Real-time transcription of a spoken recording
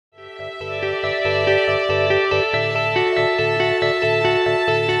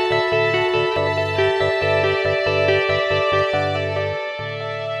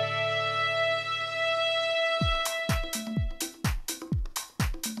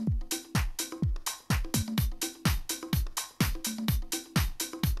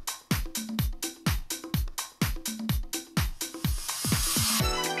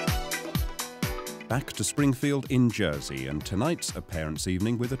Back to Springfield in Jersey, and tonight's a parents'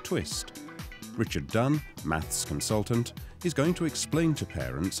 evening with a twist. Richard Dunn, maths consultant, is going to explain to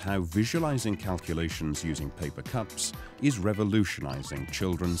parents how visualising calculations using paper cups is revolutionising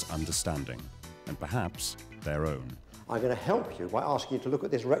children's understanding, and perhaps their own. I'm going to help you by asking you to look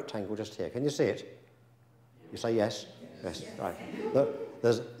at this rectangle just here. Can you see it? You say yes? Yes, right. Look,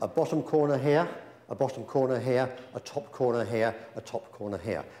 there's a bottom corner here, a bottom corner here, a top corner here, a top corner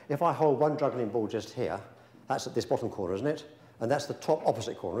here. If I hold one juggling ball just here, that's at this bottom corner, isn't it? And that's the top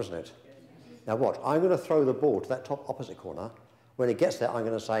opposite corner, isn't it? Now watch, I'm going to throw the ball to that top opposite corner. When it gets there, I'm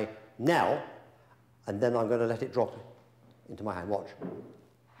going to say, now, and then I'm going to let it drop into my hand. Watch.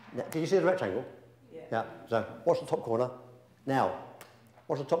 Now, can you see the rectangle? Yeah. So, watch the top corner. Now.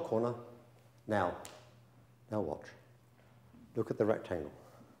 Watch the top corner. Now. Now watch. Look at the rectangle.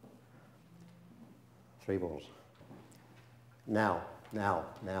 3 balls. Now, now,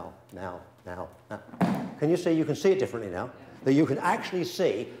 now, now, now, now. Can you see? You can see it differently now. That you can actually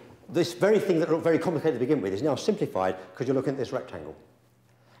see this very thing that looked very complicated to begin with is now simplified because you're looking at this rectangle.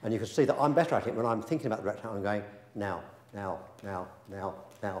 And you can see that I'm better at it when I'm thinking about the rectangle and going, now, now, now, now,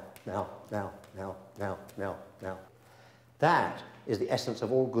 now, now, now, now, now, now, now. That is the essence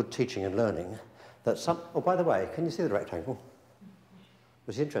of all good teaching and learning. That some, oh, by the way, can you see the rectangle?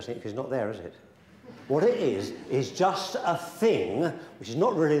 It's interesting because it's not there, is it? What it is just a thing which is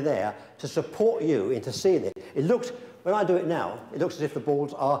not really there to support you into seeing it. It looks, when I do it now, it looks as if the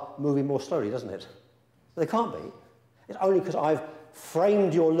balls are moving more slowly, doesn't it? But they can't be. It's only because I've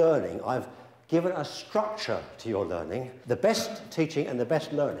framed your learning, I've given a structure to your learning. The best teaching and the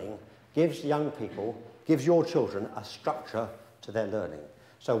best learning gives young people, gives your children a structure to their learning.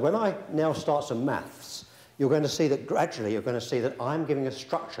 So when I now start some maths, you're going to see that gradually you're going to see that I'm giving a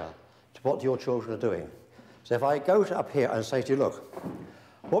structure to what your children are doing. So if I go up here and say to you, look,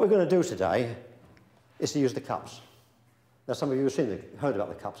 what we're going to do today is to use the cups. Now some of you have heard about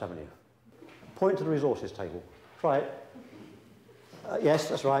the cups, haven't you? Point to the resources table. Try it. Yes,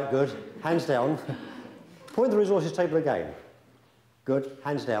 that's right, good. Hands down. Point to the resources table again. Good,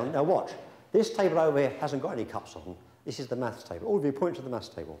 hands down. Now watch. This table over here hasn't got any cups on. This is the maths table. All of you point to the maths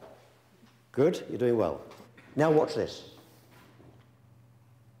table. Good, you're doing well. Now watch this.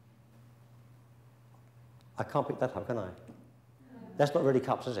 I can't pick that up, can I? That's not really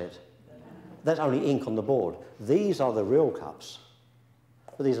cups, is it? That's only ink on the board. These are the real cups,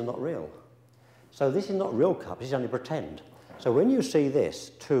 but these are not real. So this is not real cups, this is only pretend. So when you see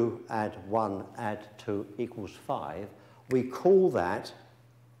this, 2 add 1 add 2 equals 5, we call that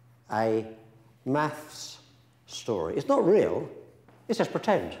a maths story. It's not real, it's just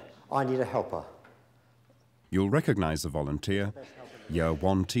pretend. I need a helper. You'll recognise the volunteer, Year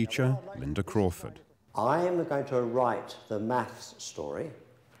 1 teacher, Linda Crawford. I am going to write the maths story.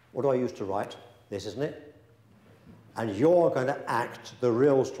 What do I use to write? This, isn't it? And you're going to act the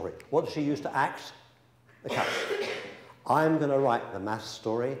real story. What does she use to act? The cups. I'm going to write the maths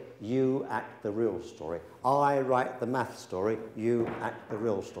story, you act the real story. I write the maths story, you act the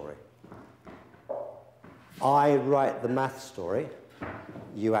real story. I write the maths story,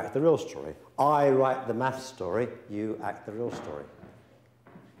 you act the real story. I write the maths story, you act the real story.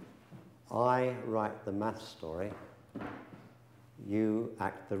 I write the maths story, you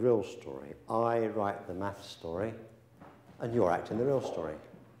act the real story. I write the maths story, and you're acting the real story.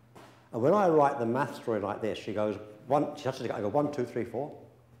 And when I write the maths story like this, she goes, she has to go 1, 2, 3, 4.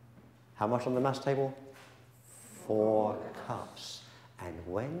 How much on the maths table? 4 cups. And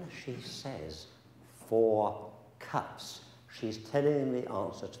when she says 4 cups, she's telling the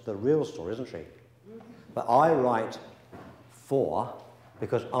answer to the real story, isn't she? But I write 4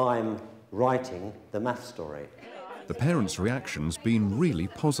 because I'm writing the math story. The parents' reaction's been really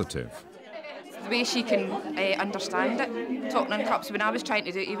positive. The way she can understand it, talking in cups. When I was trying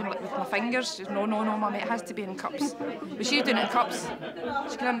to do it, even like with my fingers, she was, no, Mummy, it has to be in cups. But she's doing it in cups.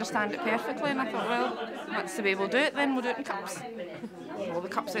 She can understand it perfectly, and I thought, well, that's the way we'll do it then, we'll do it in cups. All the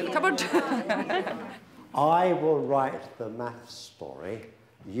cups out the cupboard. I will write the math story,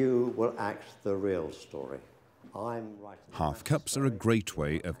 you will act the real story. Half cups are a great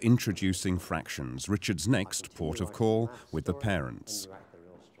way of introducing fractions, Richard's next port of call with the parents.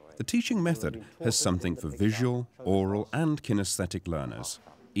 The teaching method has something for visual, oral and kinesthetic learners,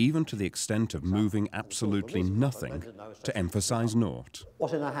 even to the extent of moving absolutely nothing to emphasise naught.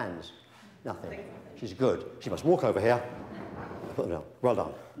 What's in her hands? Nothing. She's good. She must walk over here. Put them down. Well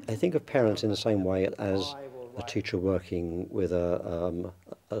done. I think of parents in the same way as a teacher working with a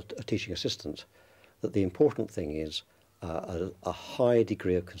teaching assistant, that the important thing is a high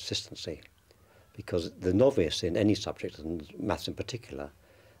degree of consistency, because the novice in any subject, and maths in particular,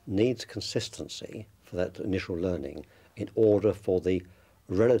 needs consistency for that initial learning in order for the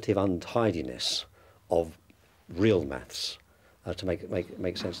relative untidiness of real maths to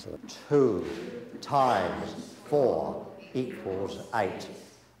make sense to them. 2 times 4 equals 8.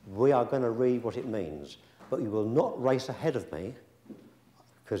 We are going to read what it means, but you will not race ahead of me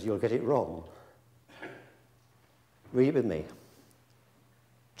because you'll get it wrong. Read it with me.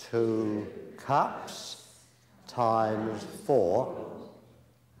 2 cups times 4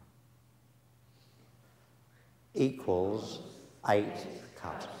 equals 8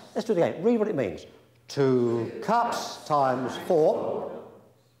 cups. Let's do it again. Read what it means. 2 cups times 4.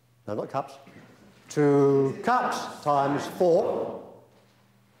 No, not cups. 2 cups times 4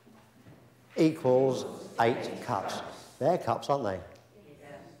 equals 8 cups. They're cups, aren't they?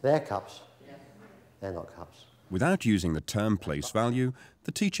 They're cups. They're not cups. Without using the term place value,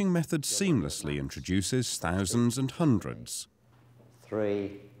 the teaching method seamlessly introduces thousands and hundreds.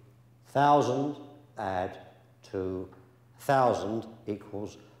 3,000 add 2,000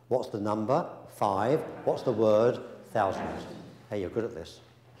 equals, what's the number? 5. What's the word? Thousand. Hey, you're good at this.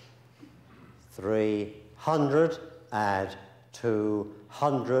 300 add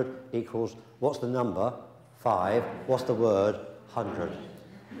 200 equals, what's the number? 5. What's the word? 100.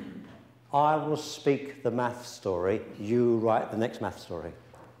 I will speak the math story, you write the next math story.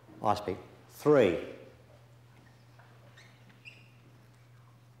 I speak 3.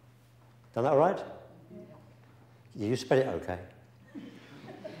 Done that all right? You spell it okay?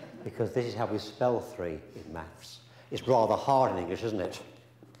 Because this is how we spell 3 in maths. It's rather hard in English, isn't it?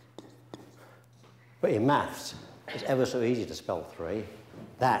 But in maths, it's ever so easy to spell 3.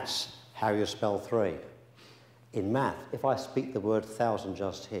 That's how you spell 3. In math, if I speak the word thousand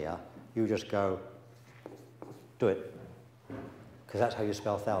just here, you just go, do it, because that's how you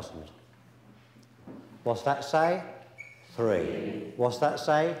spell thousand. What's that say? 3. What's that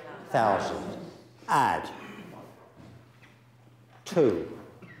say? Thousand. Add 2.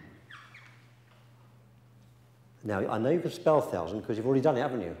 Now, I know you can spell thousand because you've already done it,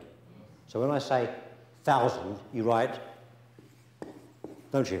 haven't you? So when I say thousand, you write,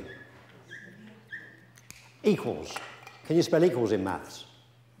 don't you? Equals. Can you spell equals in maths?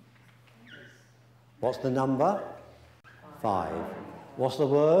 What's the number? 5. What's the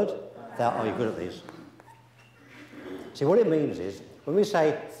word? Oh, you're good at these. See, what it means is, when we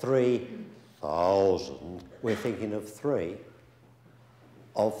say 3,000, we're thinking of 3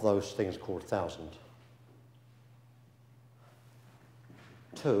 of those things called thousand.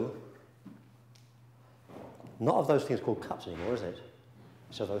 2, not of those things called cups anymore, is it?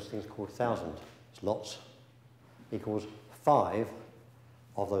 It's of those things called thousand. It's lots. Equals 5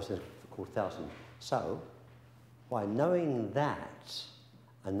 of those things called thousand. So, by knowing that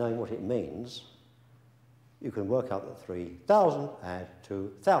and knowing what it means, you can work out that 3,000 add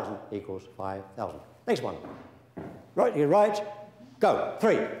 2,000 equals 5,000. Next one. Right, you're right. Go.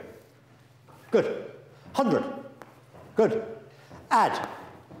 3. Good. 100. Good. Add.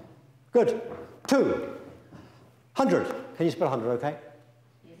 Good. 200. Can you spell 100, okay?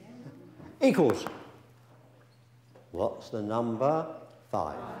 Yeah. Equals. What's the number?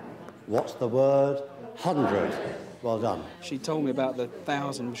 5. What's the word? 100. Well done. She told me about the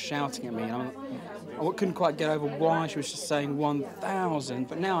 1,000 shouting at me, and I couldn't quite get over why she was just saying 1,000,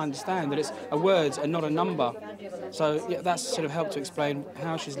 but now I understand that it's a word and not a number. So yeah, that's sort of helped to explain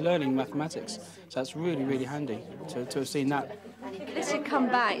how she's learning mathematics. So that's really, really handy to have seen that. She'd come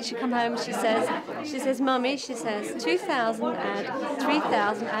back, she'd come home, she says, Mummy, she says, 2,000 add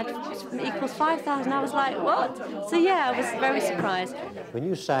 3,000 add equals 5,000. I was like, what? So yeah, I was very surprised. When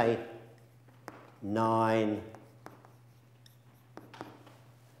you say 9,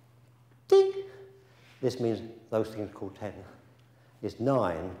 ding, this means those things called 10. It's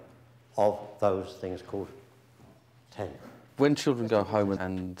 9 of those things called 10. When children go home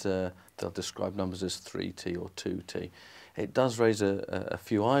and they'll describe numbers as 3t or 2t, it does raise a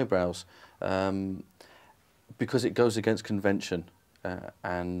few eyebrows because it goes against convention.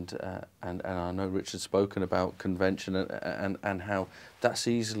 And I know Richard's spoken about convention and how that's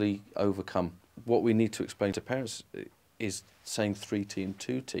easily overcome. What we need to explain to parents is saying 3t and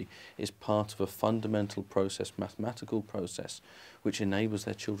 2t is part of a fundamental process, mathematical process, which enables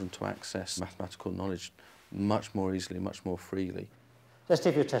their children to access mathematical knowledge much more easily, much more freely. Let's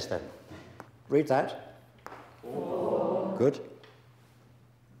take your test then. Read that. 4. Good.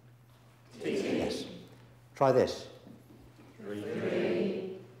 3. Yes. Try this.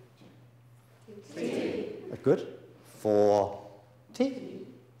 3. Good. 4t.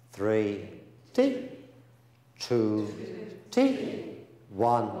 3t. 2t.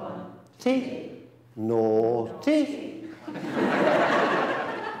 1t. naughty.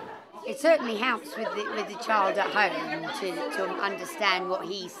 It certainly helps with the child at home to understand what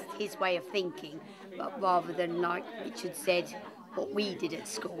his way of thinking, but rather than, like Richard said, what we did at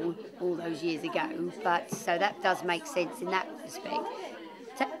school all those years ago. But so that does make sense in that respect.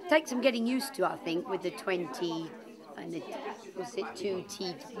 Takes some getting used to, I think, with the 20 and the, was it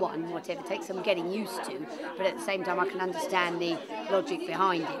 2T1, whatever. Takes some getting used to, but at the same time I can understand the logic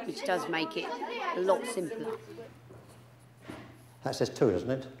behind it, which does make it a lot simpler. That says 2,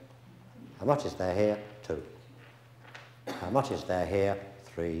 doesn't it? How much is there here? 2. How much is there here?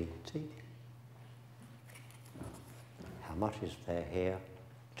 3T. How much is there here?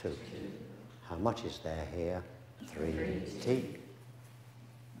 2. How much is there here? 3T.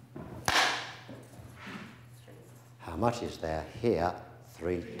 How much is there here?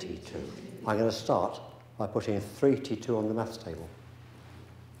 3T2. I'm going to start by putting 3T2 on the maths table.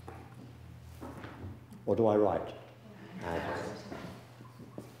 What do I write? Add.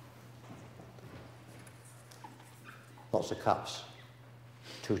 Lots of cups.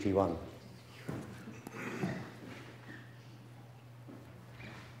 2T1.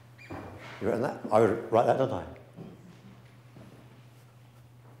 You written that? I would write that, don't I?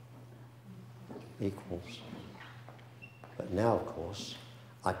 Equals. But now, of course,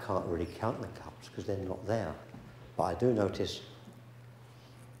 I can't really count the cups because they're not there. But I do notice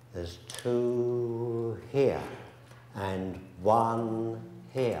there's 2 here and 1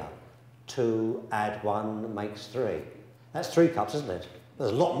 here. 2 add 1 makes 3. That's 3 cups, isn't it?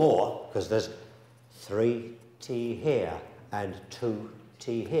 There's a lot more because there's 3T here and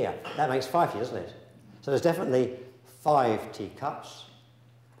 2T here. That makes 5T, doesn't it? So there's definitely 5T cups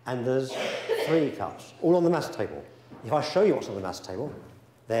and there's 3 cups, all on the maths table. If I show you what's on the maths table,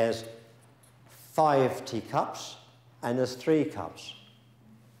 there's 5T cups and there's 3 cups.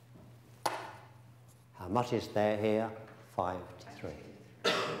 How much is there here? 5T3.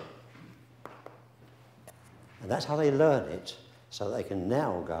 And that's how they learn it, so that they can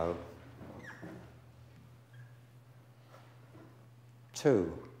now go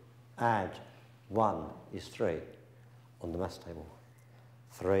 2 add 1 is 3 on the maths table.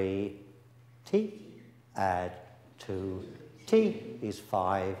 3T add 2T is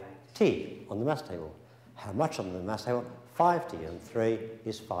 5T on the maths table. How much on the maths table? 5T and 3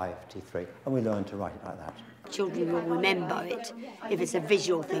 is 5T3. And we learn to write it like that. Children will remember it if it's a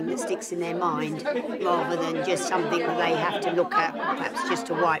visual thing that sticks in their mind rather than just something that they have to look at, perhaps just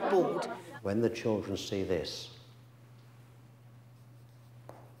a whiteboard. When the children see this,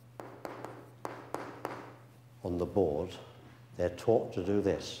 on the board, they're taught to do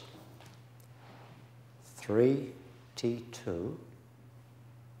this. 3T2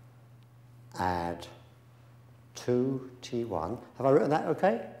 add 2T1. Have I written that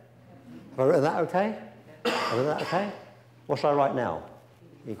okay? Have I written that okay? Have I written that okay? What shall I write now?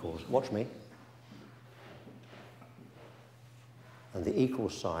 Equals. Watch me. And the equal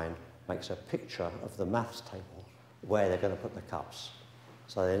sign makes a picture of the maths table where they're going to put the cups.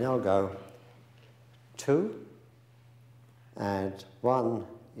 So they now go 2 add 1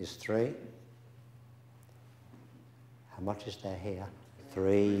 is 3. How much is there here?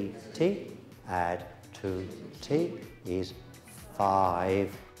 3T add 2T is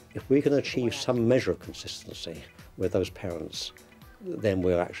 5. If we can achieve some measure of consistency with those parents, then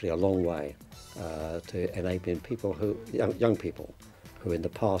we're actually a long way to enabling people who, young people, who in the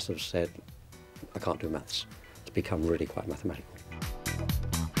past have said, I can't do maths, to become really quite mathematical.